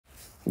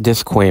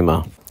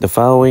Disclaimer. The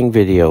following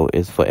video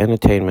is for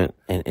entertainment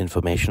and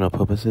informational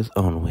purposes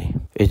only.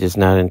 It is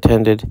not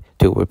intended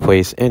to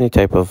replace any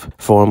type of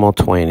formal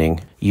training.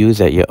 Use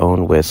at your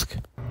own risk.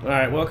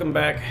 Alright, welcome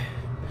back.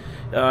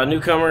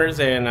 Newcomers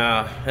and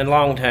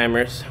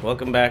long-timers,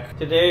 welcome back.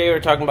 Today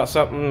we're talking about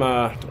something,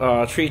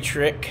 a tree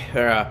trick,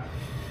 or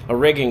a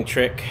rigging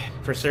trick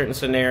for certain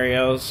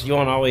scenarios. You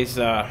won't always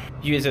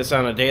use this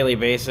on a daily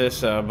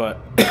basis, but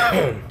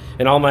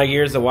in all my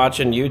years of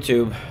watching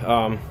YouTube,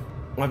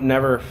 I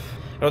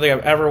don't think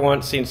I've ever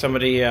once seen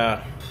somebody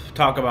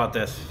talk about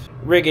this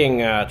rigging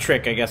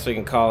trick, I guess we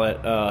can call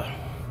it,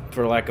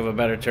 for lack of a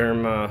better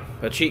term,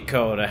 a cheat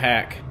code, a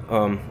hack.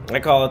 I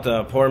call it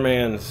the poor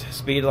man's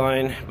speed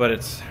line, but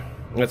it's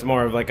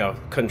more of like a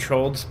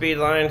controlled speed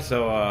line,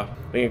 so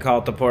we can call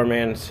it the poor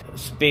man's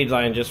speed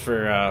line just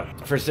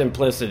for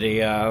simplicity.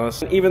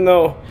 Even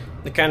though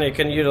it kind of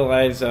can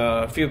utilize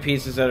a few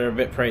pieces that are a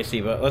bit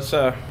pricey, but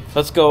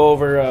let's go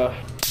over.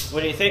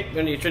 When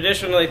you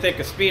traditionally think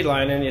of speed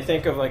line, and you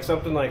think of like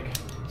something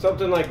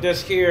like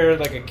this here,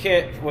 like a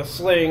kit with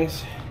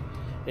slings,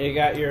 and you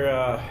got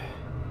your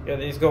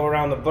these go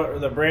around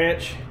the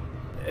branch,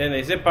 and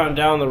they zip on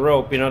down the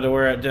rope, to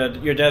where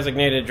your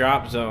designated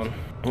drop zone.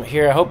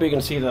 Here, I hope you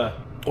can see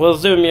we'll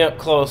zoom you up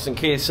close in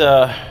case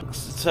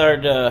it's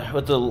hard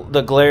with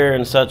the glare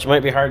and such. It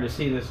might be hard to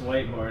see this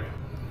whiteboard.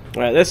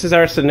 All right, this is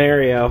our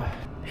scenario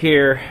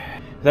here.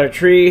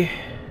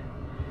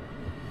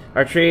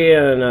 Our tree,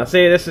 and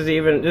say this is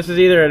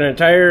either an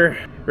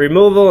entire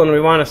removal, and we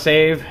want to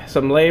save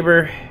some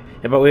labor,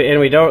 but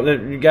we don't.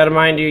 You got to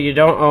mind you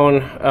don't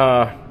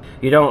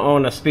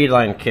own a speed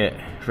line kit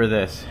for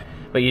this,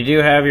 but you do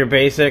have your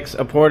basics: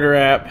 a porter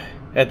wrap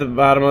at the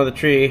bottom of the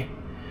tree,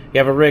 you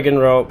have a rigging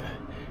rope,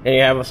 and you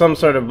have some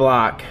sort of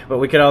block. But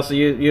we could also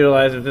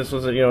utilize, if this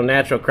was a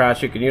natural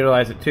crotch, you can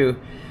utilize it too.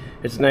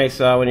 It's nice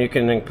when you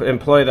can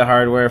employ the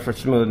hardware for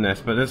smoothness.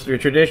 But this is your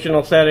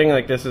traditional setting.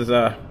 Like this is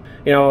a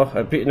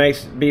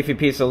nice beefy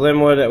piece of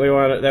limwood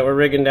that we're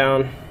rigging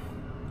down.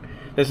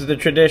 This is the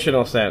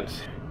traditional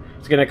sense.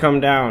 It's going to come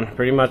down,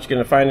 pretty much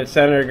going to find its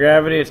center of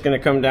gravity. It's going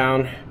to come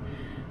down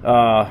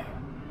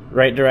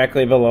right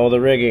directly below the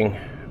rigging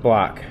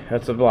block.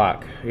 That's a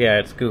block. Yeah,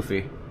 it's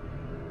goofy.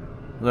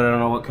 I don't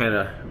know what kind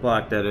of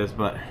block that is,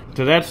 but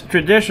so that's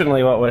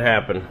traditionally what would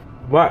happen.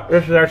 But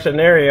this is our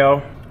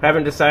scenario.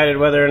 Haven't decided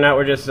whether or not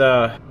we're just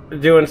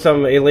doing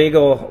some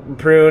illegal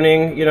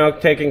pruning,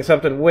 taking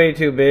something way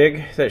too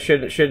big that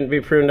shouldn't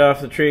be pruned off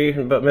the tree.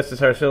 But Mrs.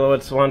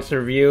 Harsilowitz wants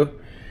her view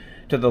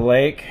to the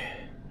lake.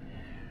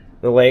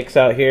 The lake's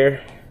out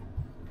here,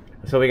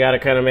 so we got to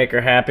kind of make her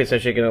happy so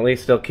she can at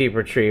least still keep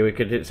her tree. We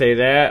could say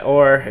that,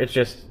 or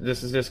this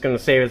is just going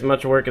to save as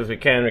much work as we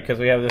can, because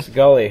we have this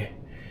gully.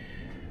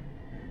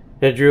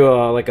 They drew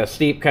like a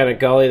steep kind of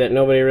gully that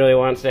nobody really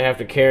wants to have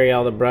to carry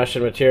all the brush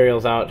and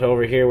materials out to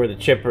over here where the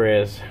chipper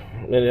is.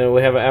 And then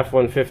we have an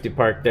F-150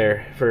 parked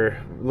there for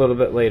a little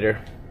bit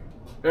later.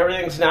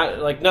 Everything's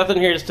nothing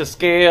here is to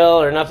scale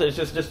or nothing. It's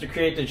just to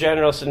create the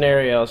general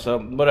scenario. So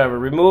whatever,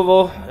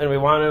 removal, and we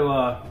want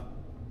to,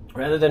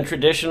 rather than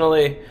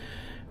traditionally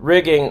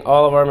rigging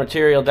all of our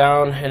material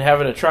down and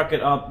having to truck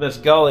it up this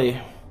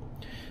gully,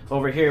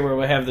 over here where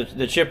we have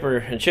the chipper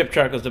and chip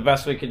truck, is the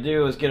best we could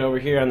do is get over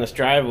here on this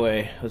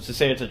driveway. Let's just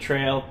say it's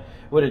a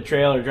wooded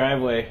trail or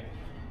driveway,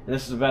 and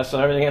this is the best. So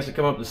everything has to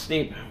come up the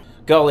steep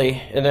gully,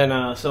 and then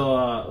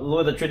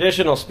with a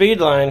traditional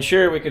speed line,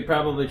 sure, we could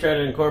probably try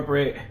to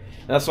incorporate.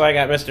 That's why I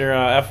got Mr.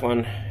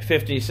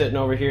 F-150 sitting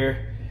over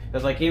here.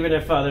 Because even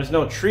if there's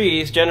no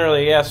trees,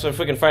 generally, yes, so if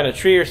we can find a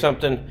tree or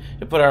something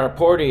to put our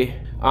porty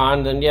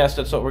on, then yes,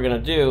 that's what we're gonna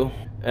do.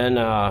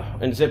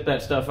 And zip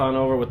that stuff on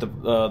over with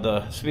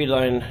the speed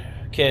line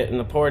kit and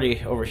the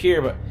porty over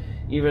here. But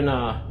even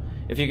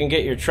if you can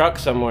get your truck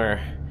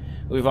somewhere,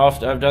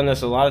 I've done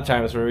this a lot of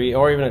times or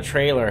even a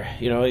trailer,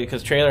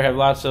 because trailers have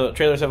lots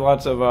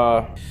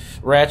of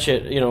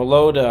ratchet,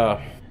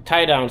 load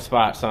tie down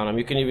spots on them.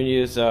 You can even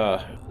use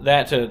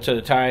that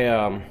to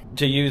tie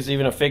to use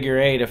even a figure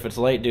eight if it's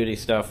light duty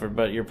stuff.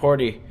 But your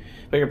porty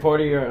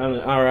are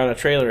on a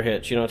trailer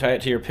hitch, tie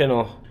it to your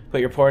pintle. Put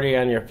your porty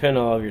on your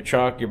pintle of your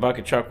truck, your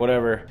bucket truck,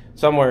 whatever,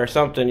 somewhere or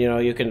something.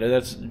 You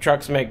can.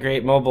 Trucks make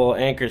great mobile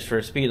anchors for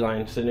speed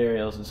line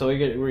scenarios. And so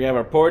we have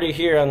our porty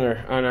here on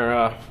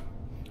our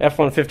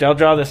F-150. I'll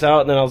draw this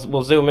out, and then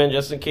we'll zoom in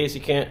just in case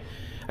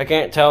I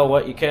can't tell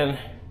what you can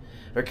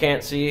or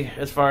can't see.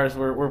 As far as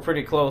we're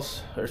pretty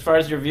close. As far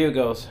as your view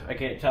goes, I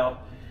can't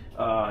tell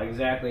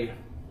exactly.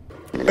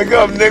 Pick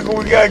up, nickel.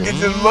 We gotta get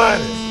this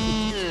money.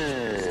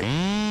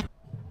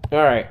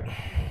 All right.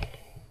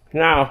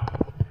 Now,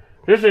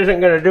 this isn't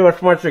going to do us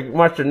much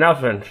of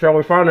nothing. So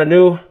we found a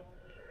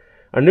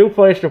new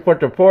place to put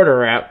the porter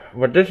wrap,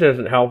 but this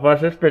doesn't help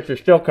us. This bitch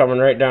is still coming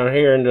right down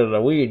here into the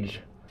weeds,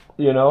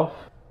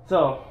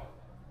 So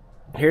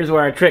here's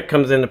where our trick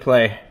comes into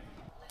play.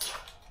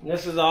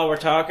 This is all we're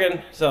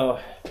talking. So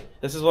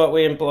this is what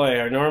we employ: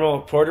 our normal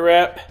porter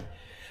wrap,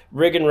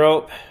 rigging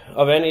rope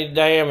of any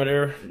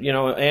diameter,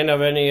 and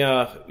of any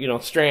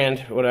strand,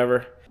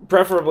 whatever.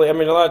 preferably, I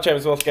mean, a lot of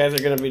times most guys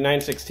are going to be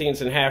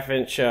 9/16 and 1/2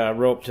 inch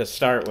rope to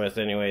start with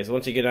anyways.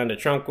 Once you get onto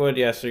trunk wood,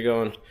 yes, you're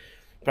going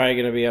probably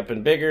going to be up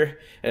and bigger,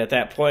 and at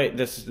that point,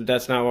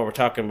 that's not what we're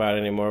talking about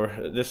anymore.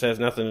 This has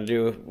nothing to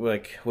do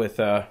with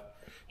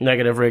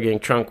negative rigging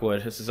trunk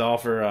wood. This is all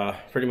for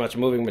pretty much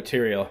moving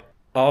material.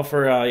 All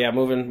for yeah,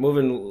 moving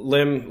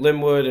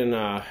limb wood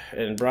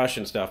and brush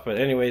and stuff. But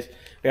anyways,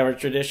 we have our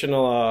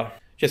traditional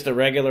just a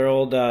regular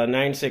old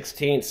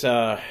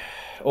 9/16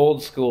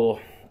 old school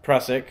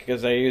prusik,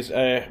 because I use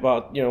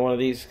about one of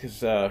these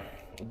because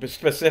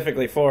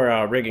specifically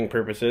for rigging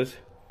purposes.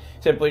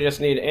 Simply just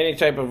need any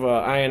type of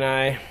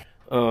INI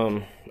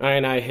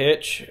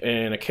hitch,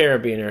 and a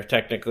carabiner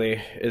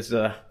technically is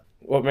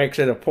what makes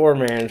it a poor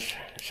man's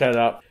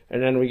setup.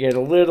 And then we get a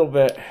little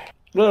bit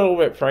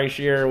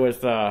pricier with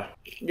the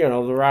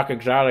Rock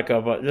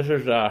Exotica, but this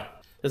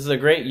is a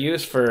great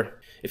use for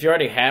if you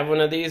already have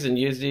one of these and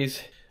use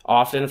these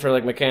often for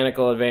like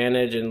mechanical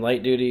advantage and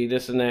light duty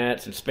this and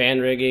that and span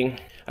rigging.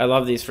 I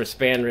love these for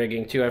span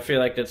rigging too. I feel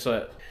like that's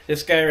what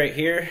this guy right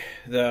here,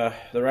 the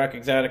Rock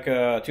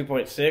Exotica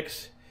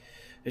 2.6,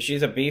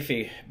 she's a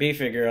beefy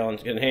girl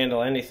and can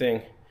handle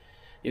anything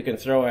you can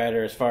throw at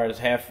her as far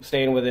as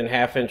staying within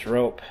 1/2 inch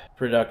rope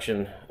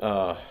production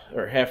or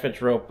 1/2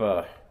 inch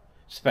rope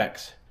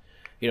specs.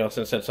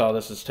 Since that's all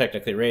this is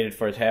technically rated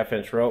for is 1/2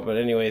 inch rope. But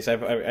anyways,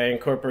 I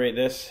incorporate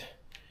this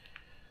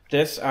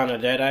on a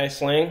Deadeye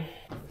sling.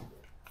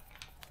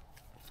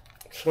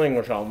 Sling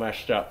was all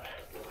messed up.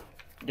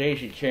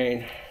 Daisy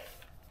chain.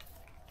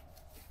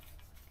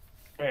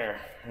 There.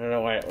 I don't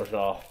know why it was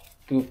all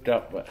goofed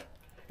up, but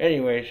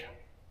anyways,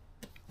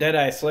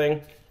 Deadeye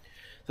sling.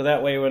 So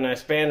that way when I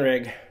span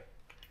rig,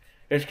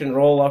 this can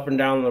roll up and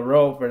down the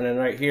rope, and then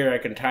right here I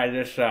can tie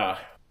this, have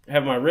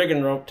my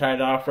rigging rope tied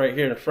off right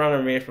here in front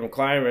of me from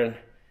climbing,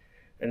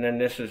 and then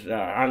this is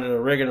onto the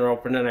rigging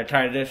rope, and then I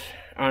tie this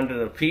onto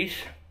the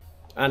piece,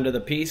 and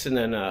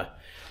then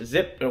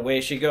zip, and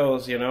away she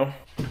goes,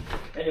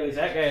 Anyways,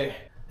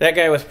 that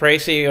guy was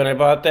pricey when I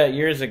bought that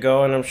years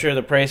ago, and I'm sure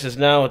the prices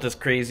now with this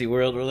crazy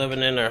world we're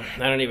living in I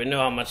don't even know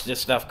how much this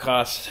stuff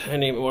costs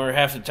anymore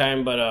half the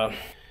time. But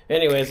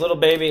anyways, little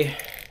baby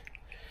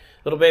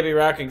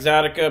Rock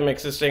Exotica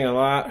makes this thing a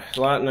lot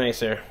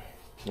nicer.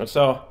 And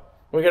so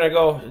we're gonna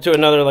go to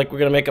another, we're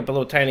gonna make up a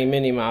little tiny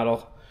mini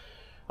model,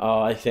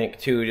 I think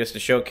too, just to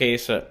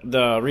showcase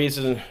the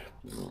reason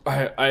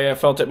I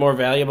felt it more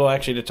valuable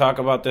actually to talk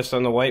about this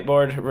on the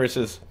whiteboard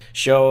versus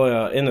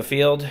show in the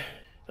field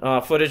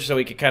footage, so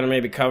we could kind of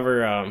maybe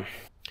cover a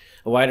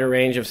wider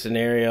range of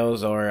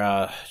scenarios,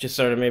 or just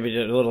sort of maybe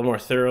a little more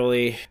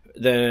thoroughly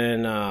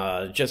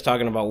than just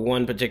talking about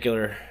one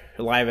particular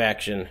live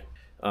action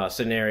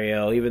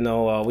scenario. Even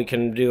though we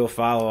can do a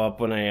follow-up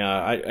when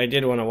I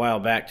did one a while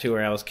back too,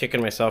 where I was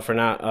kicking myself for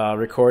not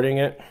recording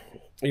it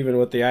even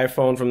with the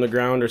iPhone from the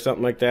ground or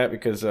something like that,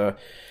 because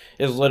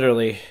it's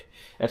literally,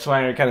 that's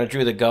why I kind of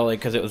drew the gully,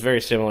 because it was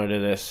very similar to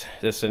this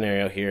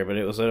scenario here. But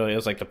it was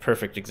like the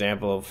perfect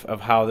example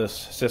of how this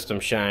system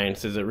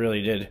shines, is it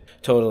really did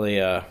totally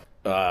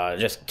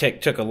just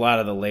took a lot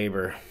of the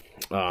labor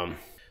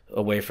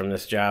away from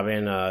this job,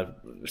 and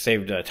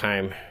saved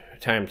time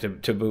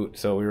to boot.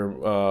 So we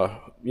were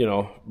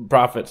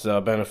profits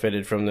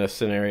benefited from this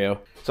scenario.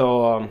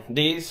 So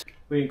these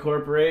we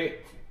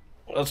incorporate.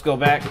 Let's go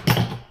back.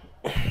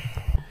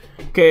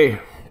 Okay,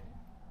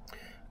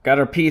 got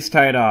our piece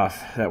tied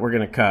off that we're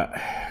gonna cut.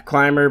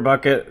 Climber,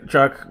 bucket,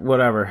 truck,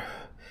 whatever.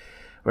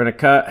 We're gonna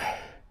cut.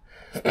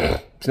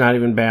 It's not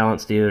even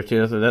balanced either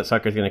too, so that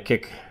sucker's gonna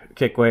kick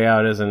way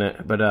out, isn't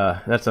it? But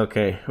that's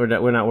okay. We're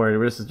not worried.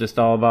 This is just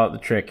all about the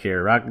trick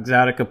here. Rock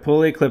Exotica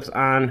pulley clips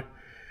on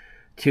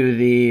to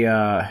the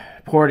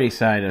porty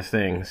side of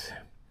things.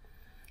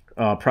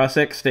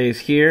 Prusik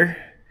stays here.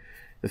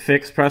 The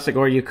fixed prusik,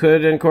 or you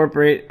could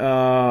incorporate.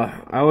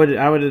 I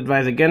would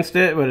advise against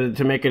it, but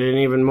to make it an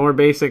even more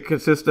basic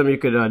system, you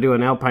could do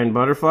an Alpine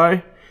butterfly.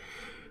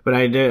 But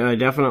I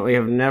definitely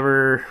have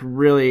never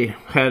really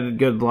had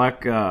good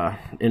luck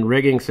in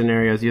rigging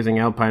scenarios using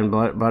Alpine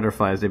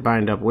butterflies. They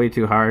bind up way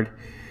too hard.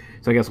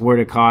 So I guess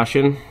word of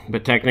caution.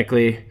 But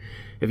technically,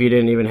 if you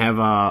didn't even have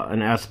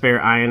a spare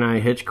INI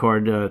hitch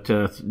cord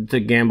to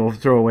gamble,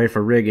 throw away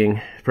for rigging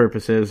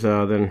purposes,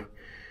 then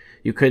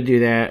you could do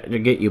that to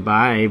get you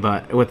by.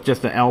 But with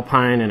just an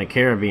Alpine and a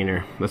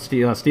carabiner, a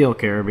steel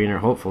carabiner,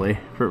 hopefully,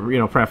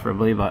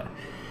 preferably. But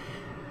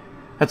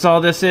that's all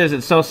this is.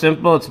 It's so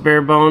simple. It's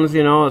bare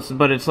bones,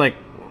 but it's like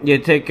you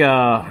take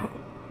your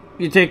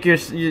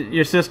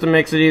system,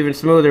 makes it even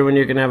smoother when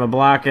you can have a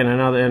block and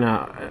another, and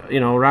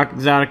Rock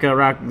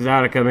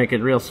Exotica make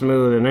it real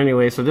smooth. And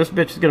anyway, so this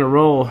bitch is gonna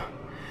roll.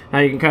 Now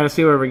you can kind of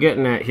see where we're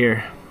getting at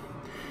here.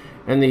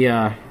 And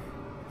the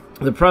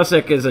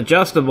prusik is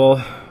adjustable,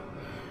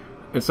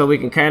 and so we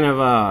can kind of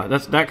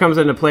that comes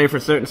into play for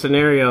certain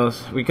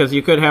scenarios, because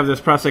you could have this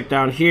prusik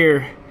down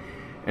here,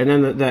 and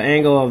then the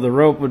angle of the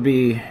rope would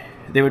be,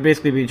 they would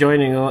basically be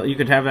joining. You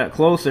could have that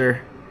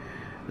closer.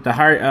 The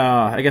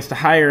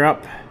higher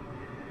up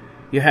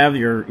you have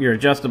your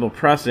adjustable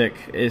prusik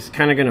is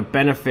kind of going to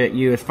benefit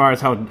you as far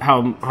as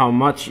how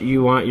much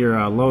you want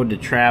your load to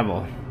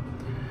travel.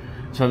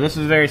 So this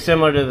is very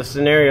similar to the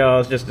scenario I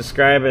was just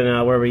describing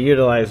where we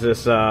utilize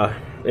this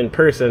in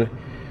person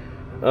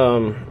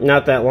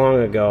not that long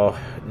ago.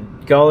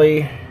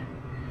 Gully.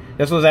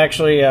 This was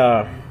actually,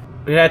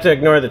 we had to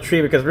ignore the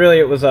tree because really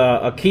it was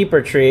a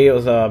keeper tree. It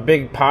was a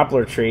big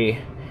poplar tree,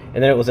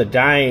 and then it was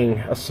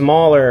a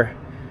smaller,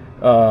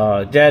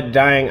 dead,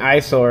 dying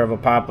eyesore of a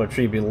poplar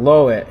tree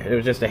below it. It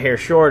was just a hair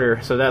shorter,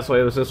 so that's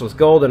why this was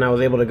golden. I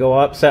was able to go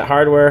up, set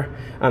hardware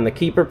on the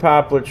keeper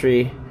poplar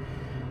tree,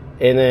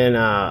 and then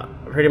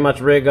pretty much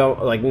rig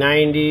like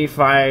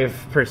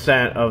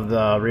 95% of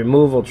the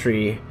removal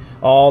tree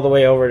all the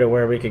way over to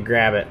where we could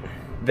grab it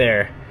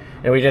there.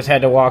 And we just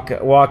had to walk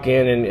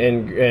in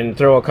and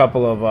throw a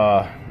couple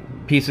of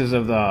pieces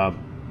of the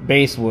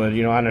base wood,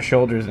 you know, on the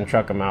shoulders and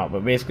truck them out.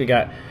 But basically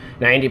got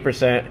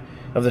 90%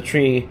 of the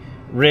tree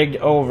rigged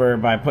over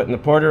by putting the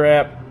porter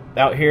wrap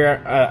out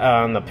here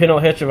on the pintle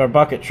hitch of our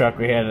bucket truck.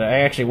 I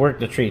actually worked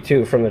the tree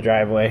too from the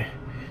driveway.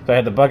 So I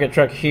had the bucket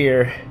truck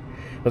here,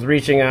 was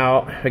reaching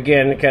out.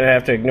 Again, kind of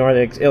have to ignore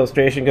the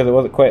illustration because it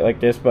wasn't quite like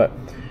this, but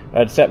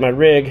I'd set my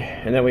rig,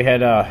 and then we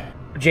had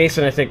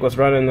Jason, I think, was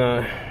running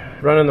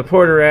the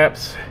porter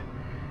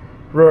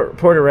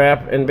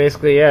wrap, and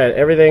basically, yeah,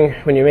 everything,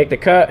 when you make the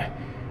cut,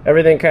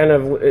 everything kind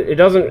of,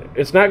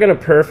 it's not going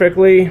to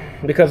perfectly,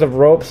 because of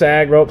rope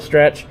sag, rope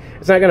stretch,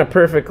 it's not going to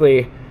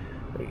perfectly,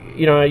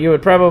 you know, you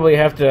would probably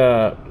have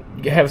to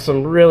have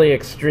some really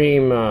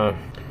extreme,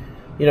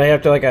 you know, you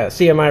have to like a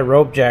CMI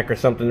rope jack or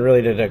something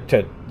really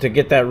to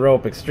get that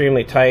rope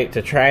extremely tight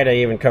to try to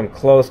even come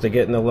close to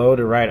getting the load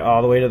to ride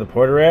all the way to the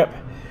porter wrap.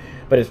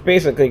 But it's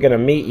basically going to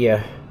meet you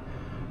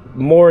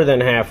more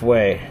than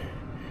halfway,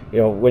 you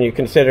know, when you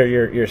consider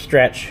your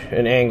stretch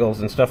and angles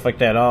and stuff like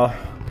that all.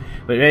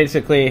 But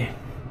basically,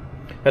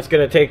 that's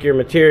going to take your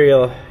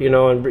material, you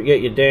know, and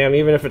get you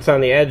even if it's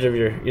on the edge of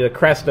the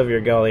crest of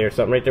your gully or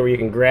something, right there where you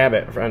can grab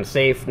it on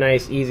safe,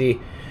 nice,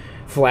 easy,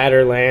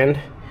 flatter land,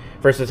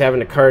 versus having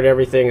to cart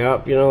everything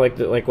up, you know,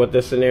 like what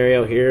this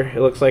scenario here,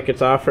 it looks like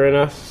it's offering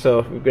us.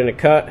 So we're going to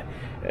cut,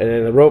 and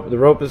then the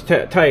rope is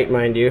tight,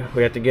 mind you.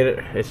 We have to get it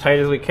as tight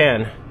as we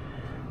can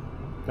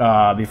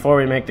before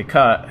we make the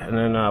cut, and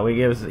then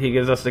he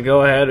gives us the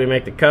go ahead. We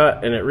make the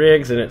cut, and it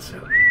rigs, and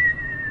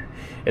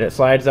it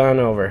slides on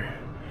over.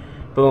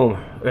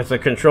 Boom. That's a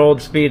controlled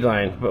speed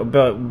line,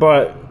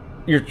 but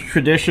your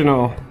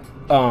traditional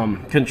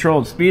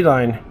controlled speed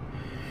line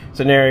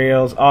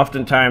scenarios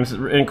oftentimes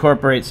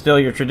incorporate still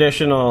your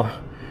traditional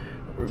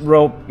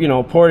rope, you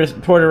know,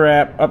 porter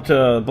wrap up to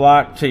the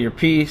block to your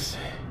piece,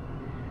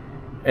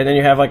 and then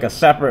you have like a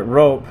separate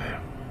rope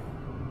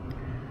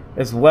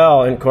as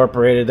well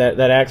incorporated that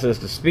acts as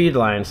the speed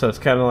line. So it's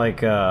kind of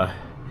like and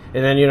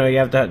then, you know, you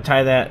have to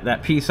tie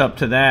that piece up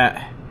to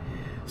that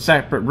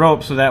separate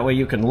rope, so that way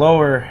you can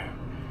lower,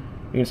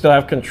 you can still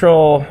have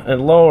control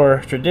and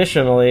lower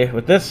traditionally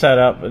with this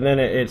setup, and then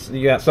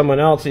you got someone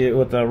else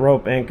with the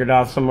rope anchored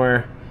off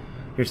somewhere,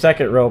 your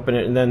second rope,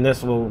 and then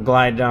this will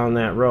glide down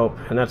that rope,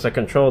 and that's a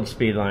controlled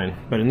speed line.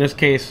 But in this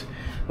case,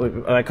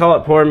 I call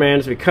it poor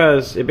man's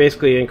because it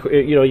basically,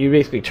 you know, you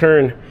basically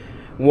turn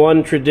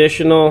one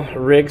traditional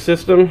rig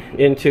system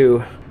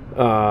into you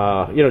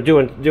know,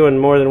 doing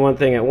more than one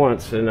thing at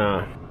once. And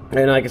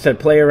like I said,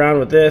 play around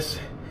with this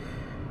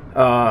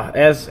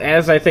as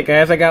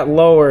I got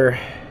lower,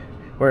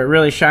 where it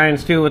really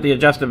shines too with the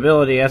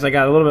adjustability. As I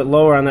got a little bit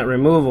lower on that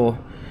removal,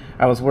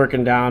 I was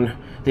working down,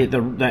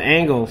 the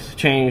angles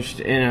changed,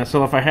 and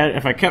so if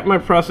I kept my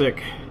prusik,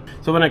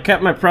 so when I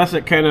kept my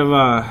prusik kind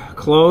of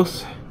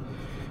close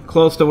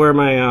to where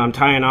I'm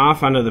tying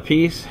off onto the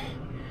piece,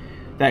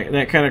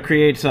 that kind of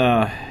creates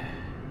a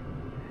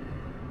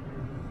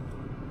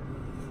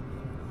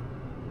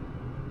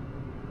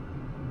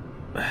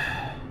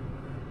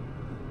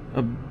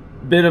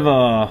bit of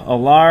a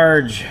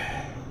large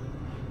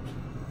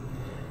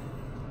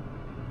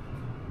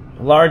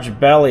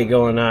belly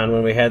going on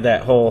when we had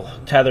that whole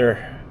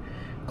tether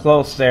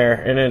close there.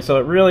 And then so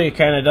it really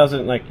kind of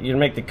doesn't, like, you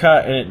make the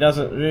cut and it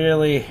doesn't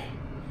really,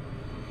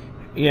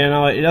 you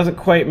know, it doesn't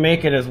quite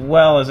make it as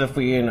well as if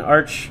we can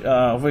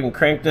if we can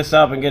crank this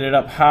up and get it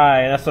up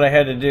high. That's what I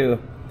had to do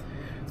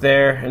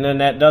there. And then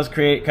that does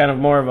create kind of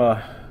more of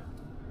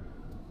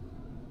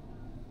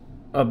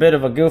a bit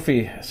of a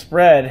goofy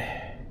spread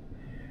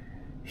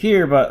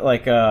here, but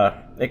like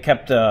it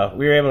kept we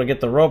were able to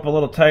get the rope a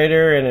little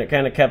tighter, and it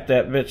kind of kept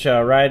that bitch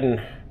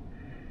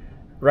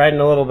riding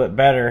a little bit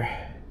better.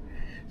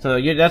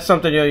 So that's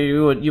something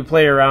you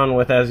play around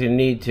with as you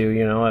need to,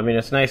 you know. I mean,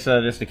 it's nice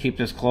just to keep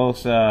this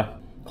close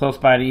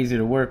by to easy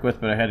to work with,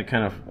 but I had to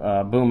kind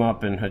of boom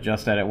up and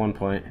adjust that at one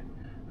point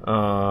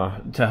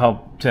to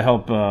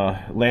help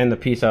land the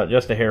piece out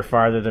just a hair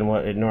farther than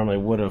what it normally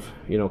would have,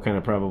 you know, kind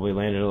of probably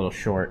landed a little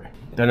short.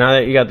 So now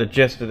that you got the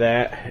gist of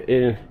that,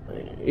 in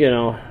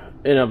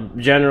a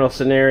general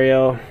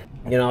scenario,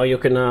 you know, you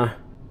can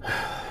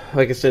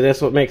like I said,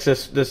 that's what makes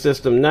this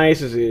system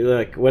nice. Is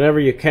like whenever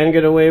you can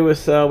get away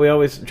with, we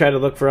always try to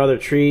look for other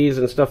trees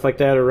and stuff like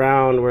that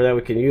around where that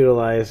we can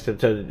utilize to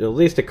at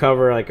least to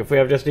cover. Like if we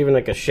have just even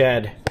like a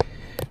shed,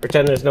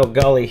 pretend there's no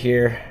gully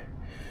here,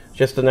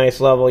 just a nice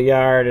level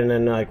yard, and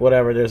then like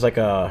whatever, there's like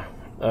a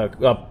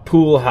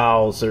pool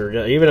house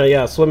or even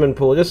a swimming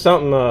pool, just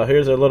something.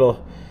 Here's a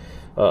little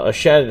a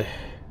shed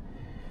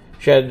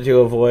to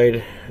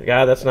avoid.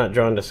 God, that's not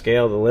drawn to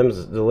scale.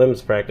 The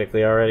limbs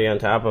practically already on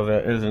top of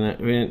it, isn't it?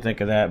 We didn't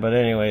think of that, but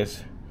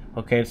anyways,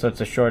 okay, so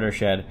it's a shorter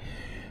shed.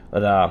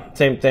 But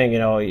same thing, you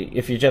know,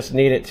 if you just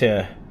need it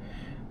to,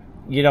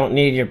 you don't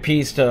need your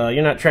piece to,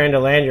 you're not trying to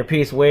land your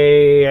piece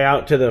way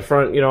out to the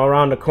front, you know,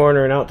 around the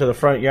corner and out to the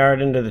front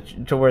yard into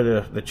to where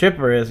the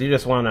chipper is. You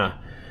just want to,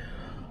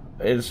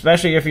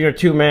 especially if you're a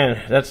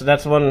two-man,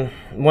 that's one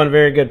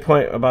very good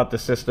point about the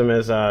system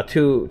is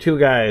two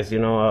guys. You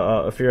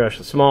know, if you're a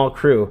small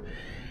crew,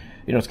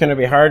 you know, it's going to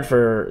be hard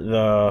for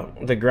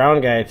the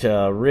ground guy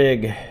to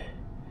rig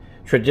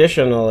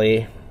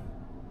traditionally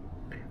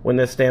when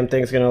this damn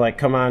thing's going to like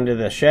come onto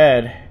the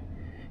shed.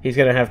 He's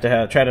going to have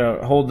try to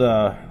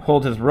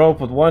hold his rope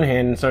with one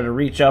hand and sort of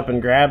reach up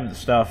and grab the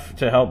stuff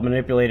to help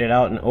manipulate it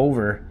out and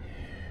over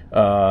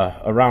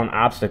around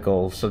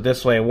obstacles. So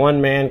this way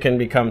one man can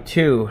become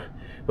two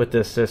with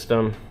this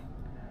system.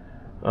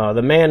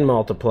 The man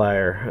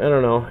multiplier, I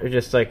don't know, it's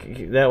just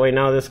like that way.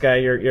 Now this guy,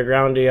 your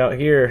groundy out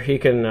here, he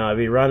can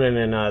be running,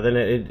 and then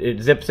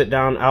it zips it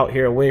down out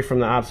here away from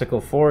the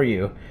obstacle for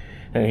you,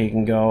 and he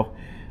can go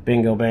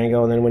bingo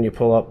bango. And then when you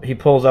pull up, he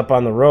pulls up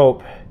on the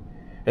rope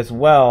as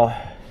well.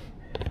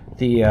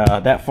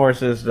 That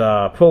forces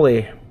the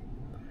pulley.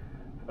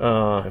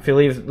 If he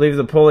leaves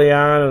the pulley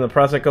on and the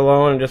prusik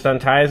alone and just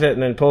unties it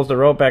and then pulls the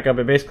rope back up,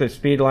 it basically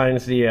speed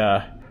lines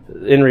the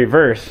in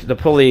reverse. The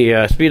pulley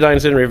speed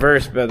lines in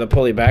reverse, but the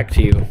pulley back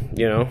to you,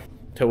 you know,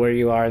 to where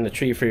you are in the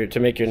tree to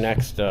make your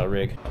next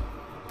rig.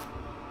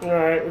 All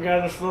right, we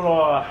got this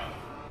little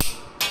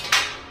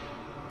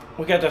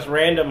we got this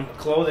random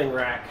clothing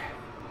rack.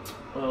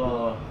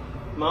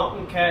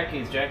 Mountain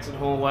Khakis, Jackson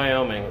Hole,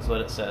 Wyoming is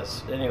what it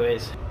says.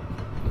 Anyways,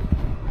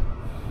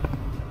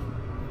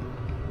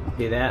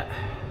 see that?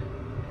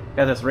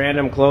 Got this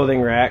random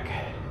clothing rack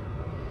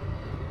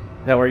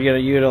that we're gonna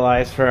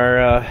utilize for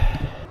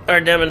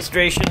our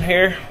demonstration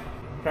here.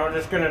 So I'm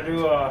just gonna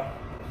do a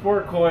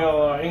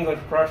 4-coil English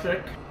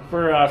prusik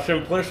for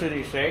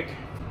simplicity's sake.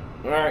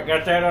 All right,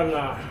 got that on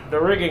the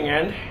rigging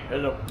end.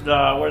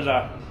 Where's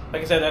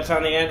like I said, that's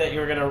on the end that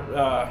you're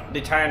gonna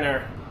be tying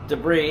our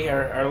debris,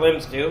 our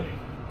limbs to.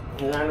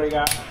 And then we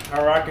got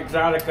our Rock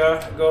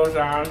Exotica goes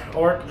on,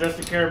 or just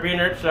the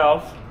carabiner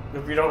itself.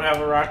 If you don't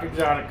have a Rock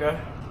Exotica,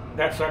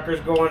 that sucker's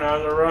going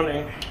on the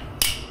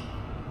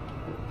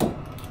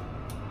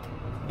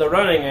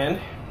running end.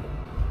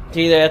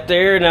 See that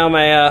there? Now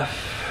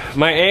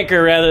my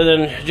anchor, rather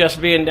than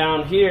just being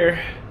down here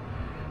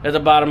at the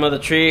bottom of the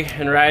tree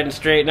and riding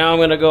straight, now I'm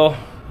gonna go,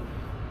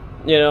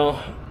 you know,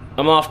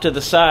 I'm off to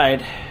the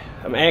side.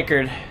 I'm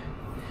anchored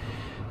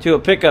to a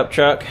pickup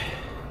truck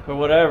or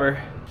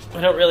whatever. I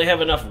don't really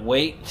have enough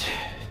weight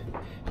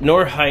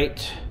nor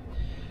height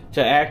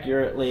to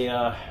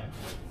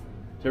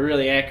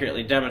really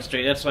accurately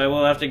demonstrate. That's why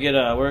we'll have to get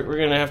we're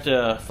gonna have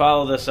to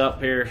follow this up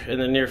here in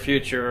the near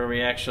future, where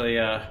we actually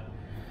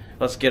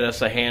let's get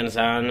us a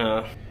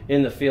hands-on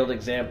in the field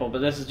example.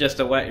 But this is just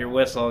to wet your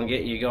whistle and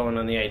get you going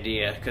on the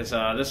idea, because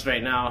this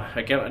right now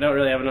I don't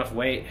really have enough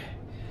weight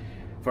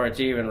for it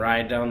to even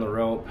ride down the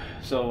rope.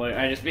 So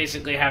I just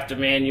basically have to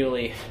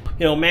manually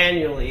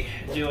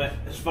do it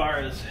as far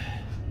as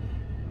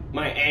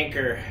my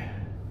anchor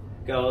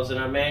goes, and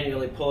I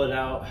manually pull it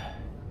out,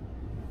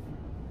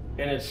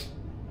 and it's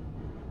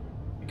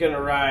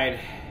gonna ride,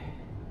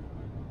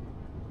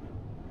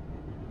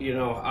 you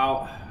know,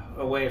 out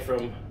away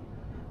from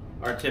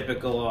our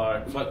typical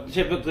what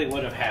typically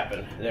would have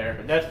happened there.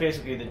 But that's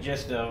basically the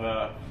gist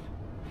of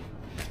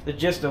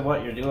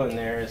what you're doing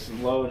there is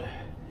load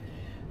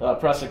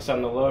prusiks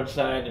on the load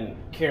side and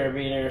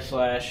carabiner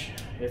slash,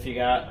 if you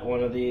got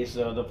one of these,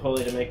 the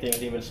pulley to make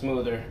things even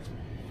smoother,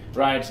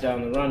 rides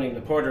down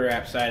the porter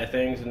wrap side of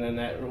things, and then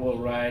that will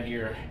ride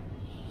your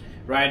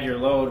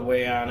load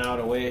way on out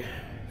away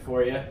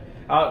for you,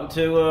 out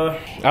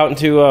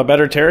into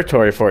better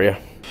territory for you.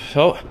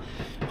 So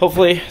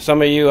hopefully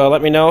some of you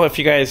let me know if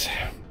you guys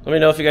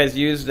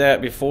used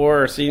that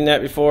before or seen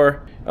that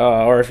before,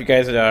 or if you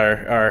guys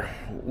are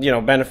you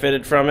know,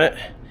 benefited from it,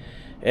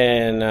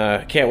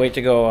 and can't wait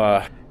to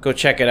go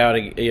check it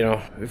out. You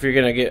know, if you're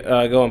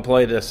gonna go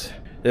employ this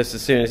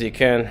as soon as you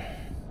can,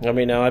 let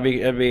me know. I'd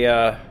be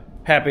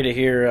happy to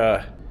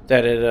hear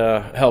that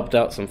it helped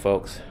out some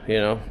folks. You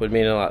know, would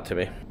mean a lot to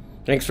me.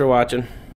 Thanks for watching.